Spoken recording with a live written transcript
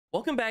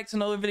Welcome back to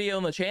another video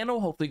on the channel.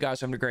 Hopefully you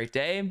guys are having a great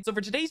day. So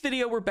for today's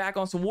video, we're back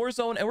on some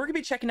Warzone and we're gonna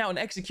be checking out an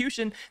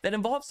execution that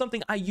involves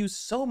something I use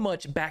so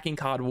much back in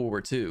COD World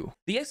War II.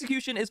 The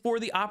execution is for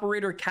the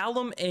operator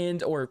Callum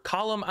or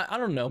Callum. I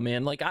don't know,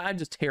 man. Like I'm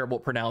just terrible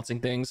at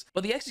pronouncing things.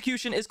 But the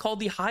execution is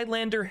called the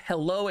Highlander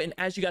Hello. And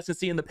as you guys can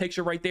see in the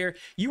picture right there,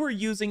 you are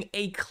using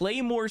a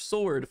Claymore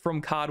Sword from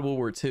COD World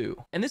War II.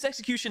 And this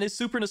execution is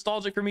super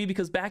nostalgic for me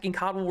because back in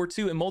COD World War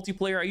II in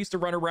multiplayer, I used to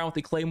run around with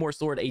the Claymore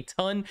Sword a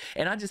ton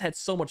and I just had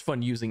so much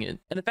fun using it.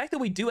 And the fact that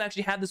we do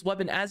actually have this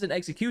weapon as an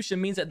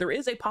execution means that there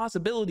is a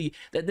possibility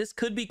that this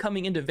could be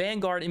coming into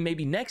Vanguard and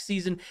maybe next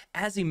season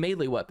as a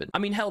melee weapon. I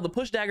mean, hell, the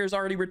push dagger is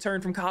already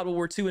returned from COD World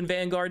War II in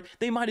Vanguard.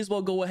 They might as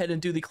well go ahead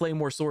and do the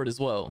Claymore Sword as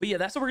well. But yeah,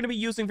 that's what we're going to be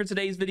using for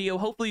today's video.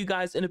 Hopefully you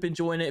guys end up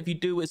enjoying it. If you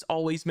do, as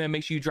always, man,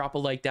 make sure you drop a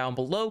like down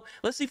below.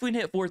 Let's see if we can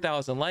hit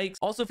 4,000 likes.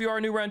 Also, if you are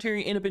new around here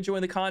and you end up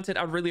enjoying the content,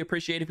 I'd really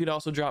appreciate it if you'd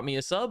also drop me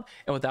a sub.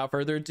 And without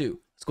further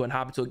ado, let's go ahead and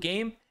hop into a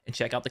game and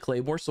check out the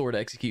Claymore Sword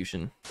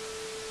execution.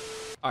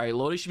 All right,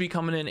 Lodi should be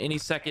coming in any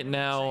second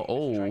now.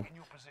 Oh, I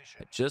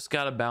just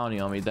got a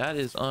bounty on me. That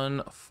is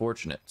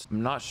unfortunate.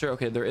 I'm not sure.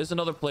 Okay, there is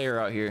another player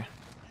out here.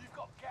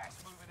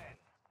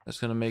 That's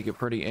gonna make it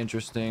pretty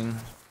interesting.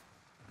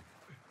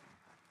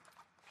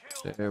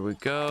 There we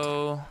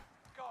go.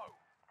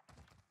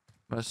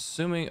 I'm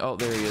assuming, oh,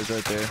 there he is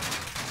right there.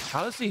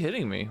 How is he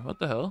hitting me? What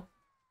the hell?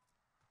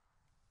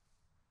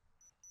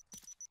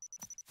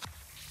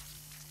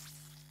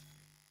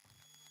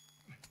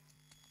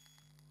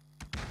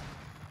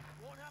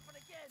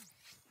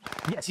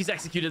 Yes, he's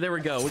executed. There we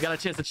go. We got a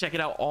chance to check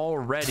it out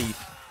already.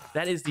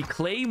 That is the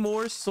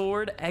Claymore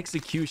Sword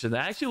execution.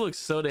 That actually looks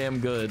so damn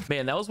good.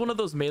 Man, that was one of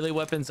those melee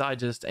weapons I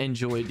just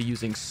enjoyed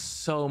using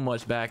so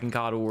much back in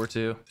COD World War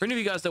II. For any of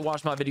you guys that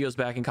watch my videos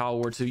back in COD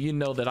World War II, you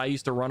know that I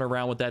used to run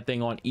around with that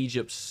thing on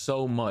Egypt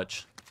so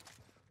much.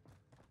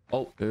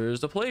 Oh,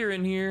 there's a player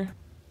in here.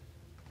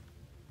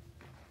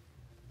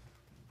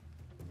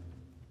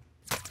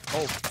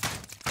 Oh.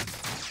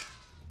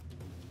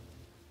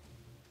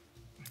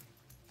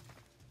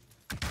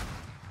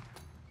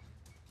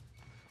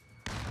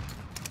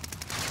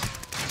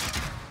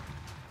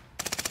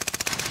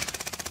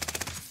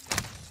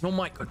 Oh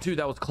my god, dude,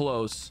 that was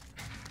close.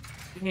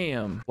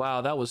 Damn.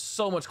 Wow, that was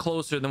so much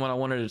closer than what I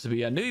wanted it to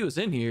be. I knew he was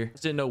in here,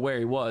 just didn't know where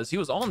he was. He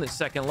was on this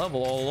second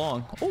level all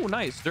along. Oh,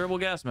 nice. Durable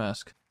gas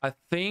mask. I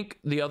think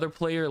the other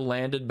player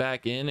landed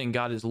back in and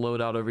got his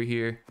loadout over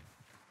here.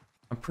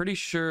 I'm pretty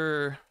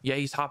sure. Yeah,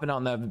 he's hopping out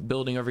in that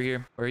building over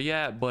here. Where you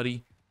at,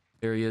 buddy?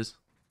 There he is.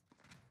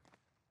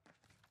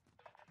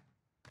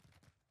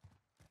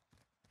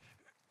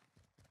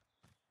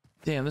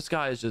 Damn, this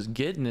guy is just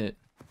getting it.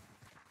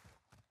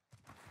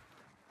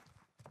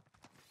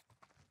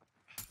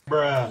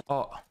 Bruh.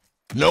 Oh.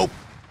 Nope.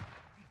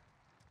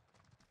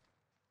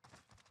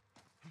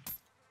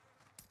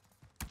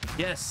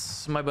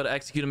 Yes, am I about to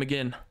execute him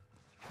again?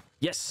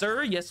 Yes,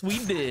 sir. Yes, we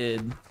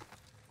did.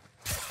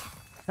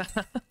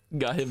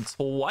 Got him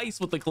twice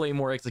with the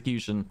Claymore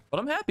execution. But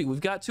I'm happy. We've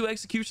got 2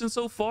 executions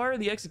so far.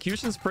 The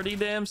execution's pretty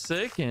damn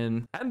sick.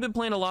 And I haven't been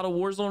playing a lot of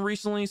Warzone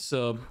recently.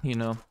 So, you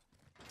know,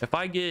 if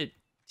I get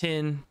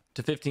 10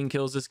 to 15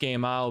 kills this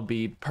game, I'll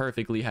be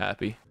perfectly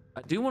happy. I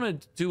do want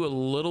to do a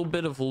little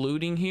bit of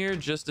looting here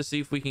just to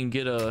see if we can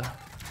get a...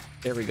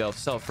 There we go.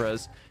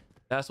 Self-res.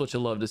 That's what you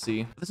love to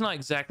see. That's not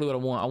exactly what I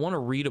want. I want a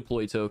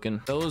redeploy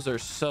token. Those are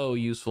so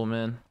useful,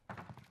 man.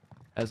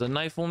 As a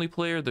knife-only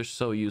player, they're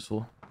so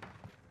useful.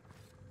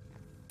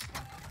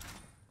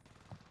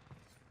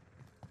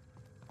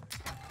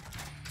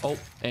 Oh,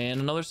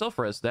 and another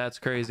self-res. That's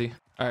crazy.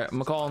 All right, I'm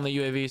gonna call on the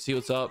UAV, see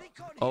what's up.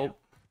 Oh.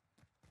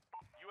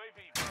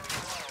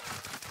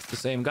 It's the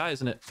same guy,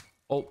 isn't it?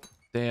 Oh,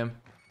 damn.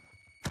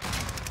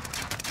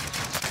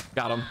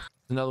 Got him.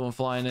 Another one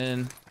flying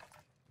in.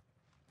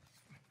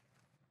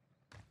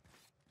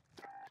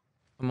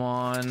 Come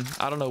on.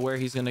 I don't know where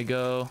he's gonna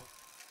go.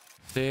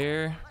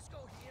 There.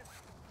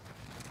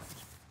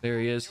 There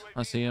he is.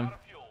 I see him.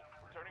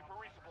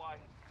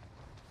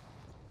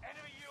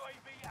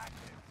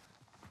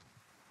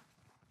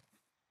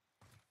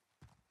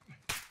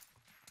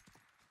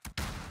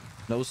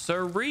 No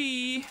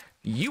siree.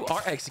 You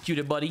are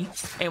executed, buddy.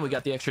 And we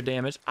got the extra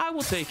damage. I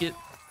will take it.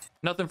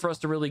 Nothing for us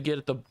to really get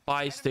at the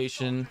buy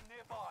station.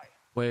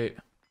 Wait.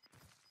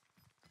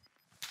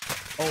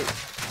 Oh.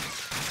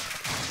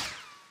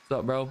 What's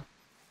up, bro?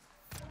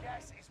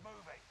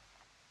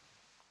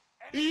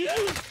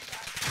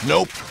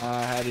 Nope.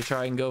 I had to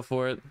try and go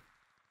for it.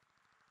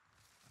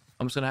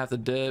 I'm just gonna have to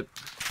dip.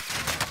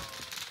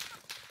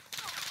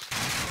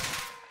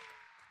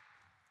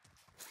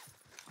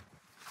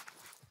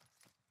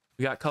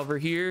 We got cover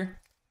here.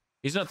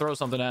 He's gonna throw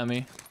something at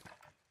me.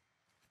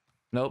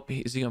 Nope.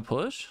 Is he gonna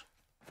push?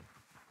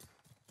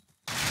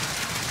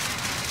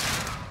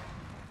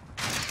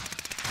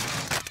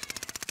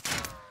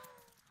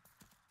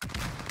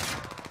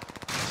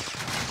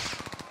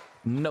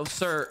 No,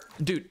 sir.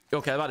 Dude,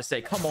 okay, I'm about to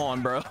say, come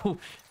on, bro.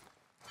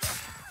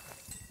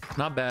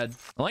 Not bad.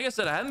 Like I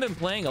said, I haven't been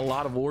playing a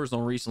lot of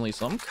Warzone recently,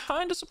 so I'm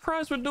kind of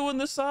surprised we're doing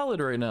this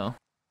solid right now.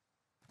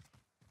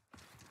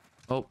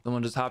 Oh, the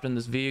one just hopped in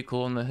this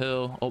vehicle on the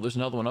hill. Oh, there's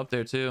another one up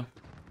there too.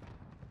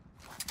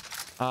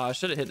 I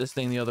should have hit this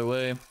thing the other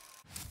way.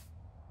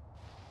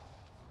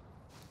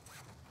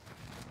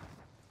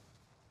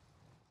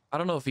 I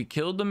don't know if he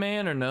killed the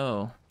man or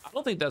no. I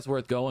don't think that's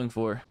worth going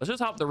for. Let's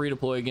just hop the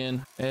redeploy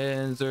again.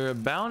 And is there a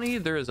bounty?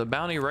 There is a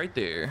bounty right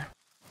there.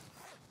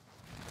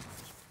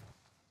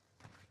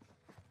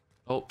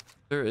 Oh,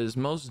 there is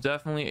most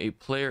definitely a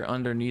player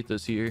underneath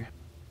us here.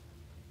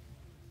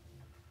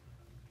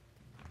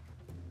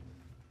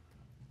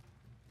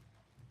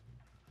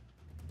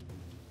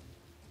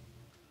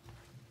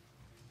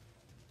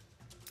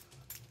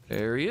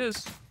 There he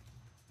is.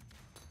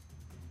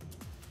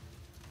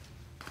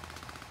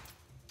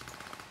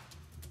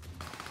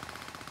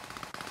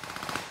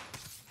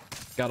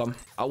 Got him.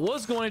 I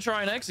was going to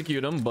try and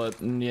execute him, but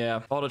yeah,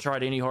 if I would have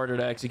tried any harder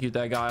to execute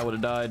that guy, I would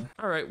have died.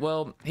 All right,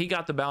 well, he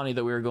got the bounty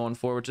that we were going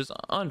for, which is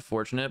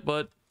unfortunate,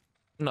 but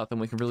nothing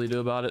we can really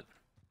do about it.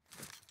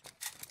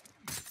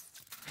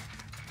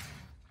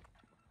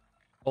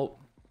 Oh.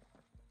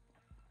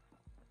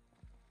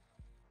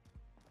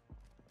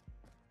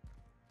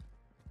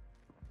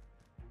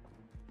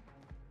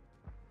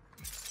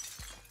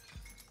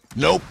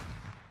 Nope.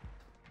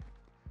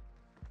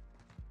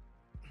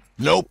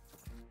 Nope.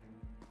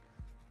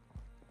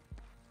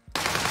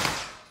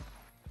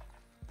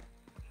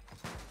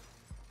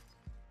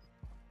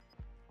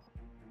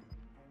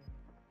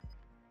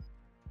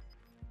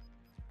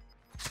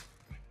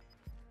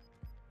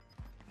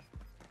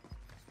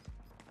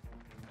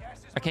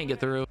 I can't get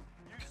through.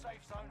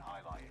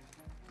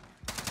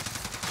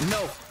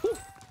 No. Whew.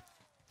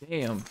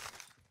 Damn.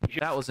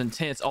 That was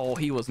intense. Oh,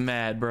 he was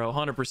mad, bro.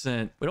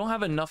 100%. We don't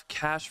have enough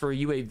cash for a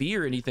UAV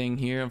or anything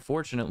here,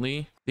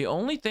 unfortunately. The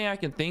only thing I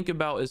can think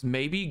about is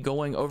maybe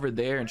going over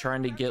there and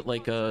trying to get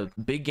like a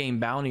big game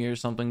bounty or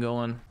something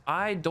going.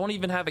 I don't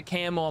even have a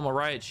camo on my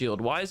riot shield.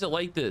 Why is it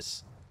like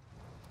this?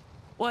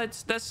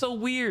 What? That's so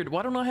weird.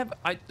 Why don't I have...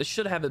 I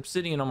should have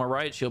obsidian on my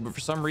riot shield, but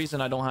for some reason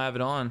I don't have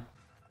it on.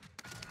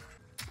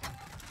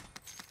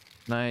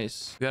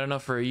 Nice. We got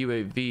enough for a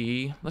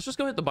UAV. Let's just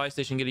go hit the buy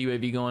station and get a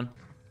UAV going.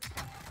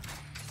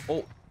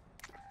 Oh,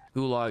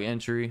 gulag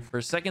entry. For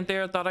a second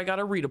there, I thought I got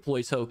a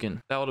redeploy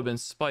token. That would have been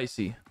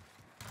spicy.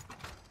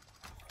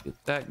 Get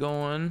that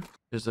going.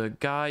 There's a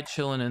guy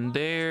chilling in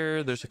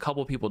there. There's a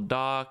couple people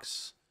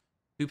docks.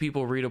 2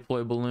 people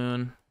redeploy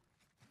balloon.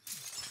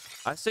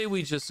 I say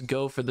we just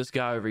go for this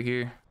guy over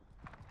here.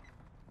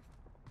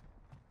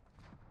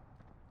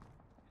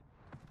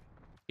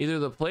 Either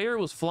the player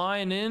was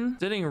flying in,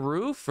 sitting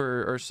roof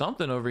or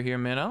something over here,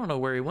 man. I don't know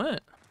where he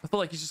went. I feel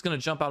like he's just gonna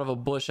jump out of a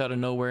bush out of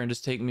nowhere and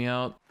just take me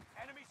out.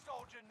 Enemy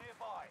soldier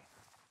nearby.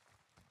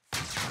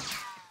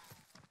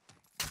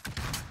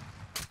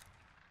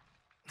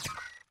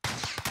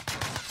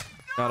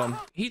 Got him.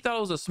 He thought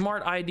it was a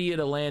smart idea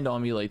to land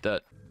on me like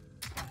that.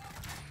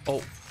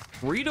 Oh,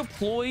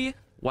 redeploy.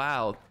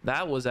 Wow,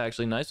 that was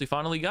actually nice. We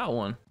finally got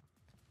one.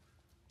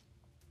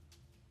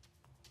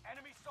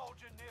 Enemy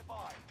soldier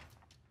nearby.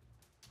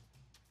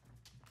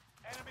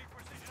 Enemy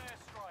precision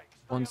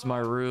airstrikes. One's my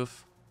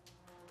roof.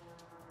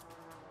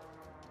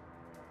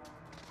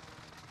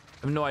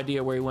 I have no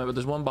idea where he went, but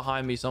there's one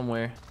behind me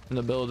somewhere in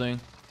the building.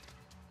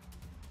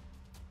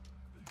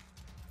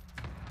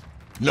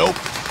 Nope.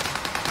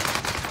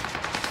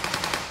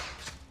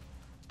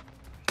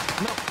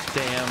 Nope.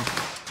 Damn.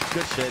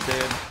 Good shit,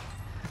 dude.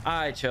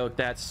 I choked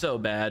that so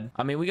bad.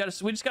 I mean, we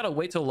just gotta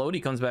wait till Lodi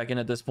comes back in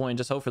at this point and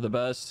just hope for the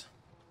best.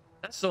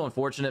 That's so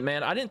unfortunate,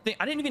 man. I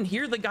didn't even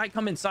hear the guy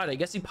come inside. I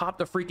guess he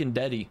popped a freaking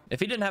deadie. If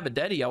he didn't have a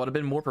deadie, I would have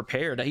been more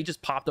prepared. He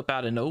just popped up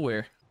out of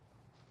nowhere.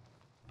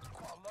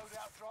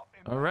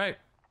 All right,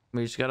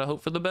 we just gotta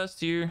hope for the best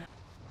here.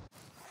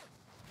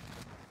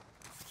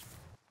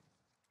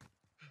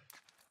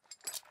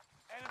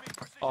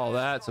 Oh,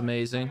 that's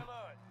amazing.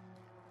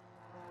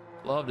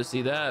 Love to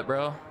see that,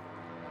 bro.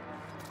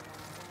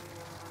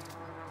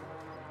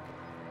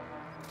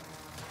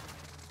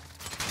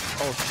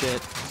 Oh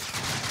shit.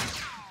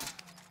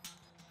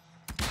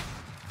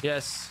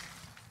 Yes,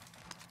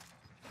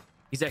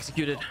 he's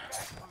executed.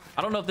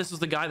 I don't know if this was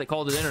the guy that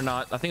called it in or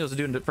not. I think it was a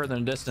dude further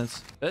in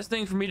distance. Best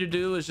thing for me to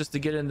do is just to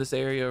get in this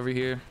area over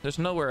here. There's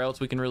nowhere else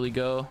we can really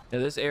go. Yeah,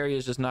 this area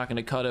is just not going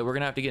to cut it. We're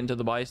going to have to get into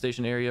the buy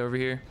station area over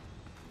here.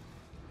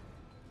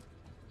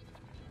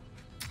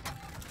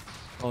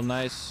 Oh,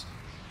 nice.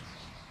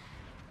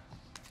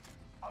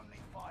 Only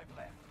 5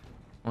 left.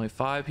 Only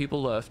 5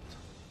 people left.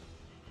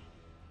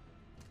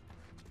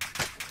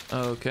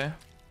 Okay.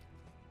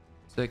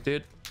 Sick,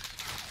 dude.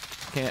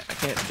 I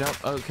can't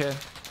jump. Okay.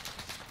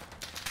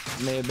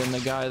 May have been the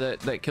guy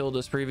that killed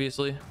us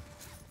previously.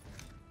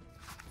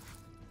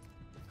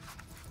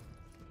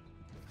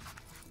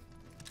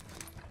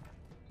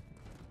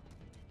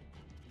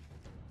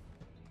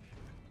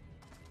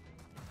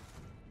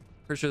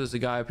 Pretty sure there's a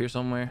guy up here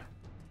somewhere.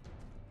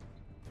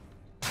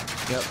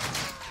 Yep.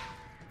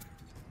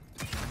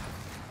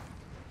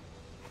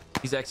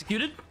 He's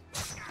executed.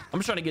 I'm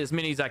just trying to get as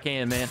many as I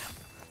can, man.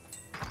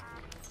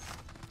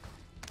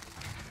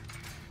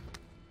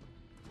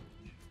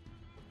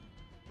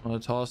 I'm gonna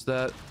toss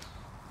that.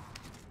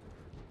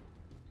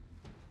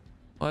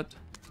 What?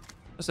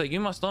 I say,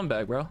 give me my stun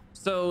bag, bro.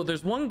 So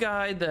there's one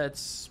guy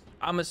that's,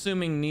 I'm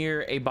assuming,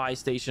 near a buy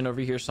station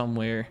over here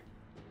somewhere.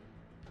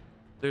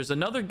 There's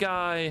another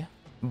guy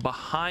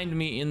behind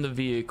me in the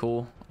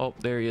vehicle. Oh,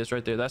 there he is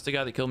right there. That's the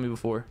guy that killed me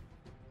before.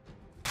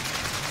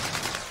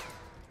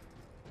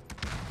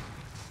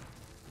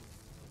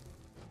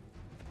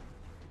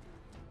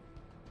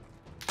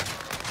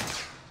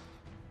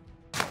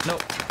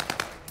 Nope.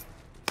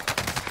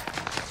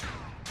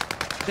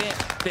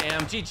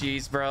 Damn,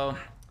 GG's, bro.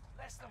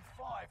 Less than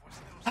 5 was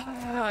still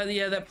standing.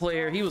 Yeah, that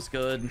player, he was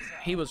good.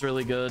 He was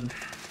really good.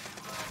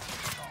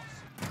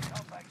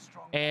 Come back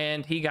strong.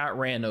 And he got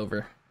ran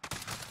over.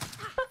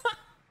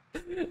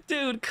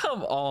 Dude,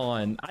 come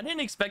on. I didn't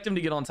expect him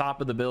to get on top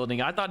of the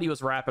building. I thought he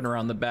was wrapping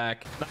around the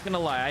back. Not gonna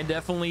lie, I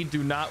definitely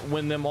do not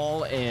win them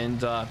all. And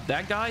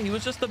that guy, he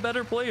was just a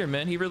better player,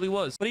 man. He really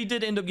was. But he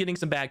did end up getting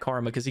some bad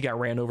karma because he got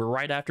ran over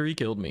right after he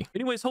killed me.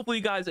 Anyways, hopefully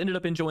you guys ended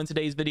up enjoying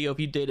today's video. If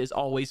you did, as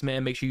always,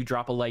 man, make sure you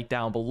drop a like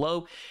down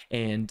below.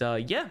 And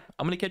yeah,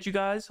 I'm gonna catch you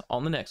guys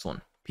on the next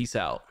one. Peace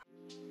out.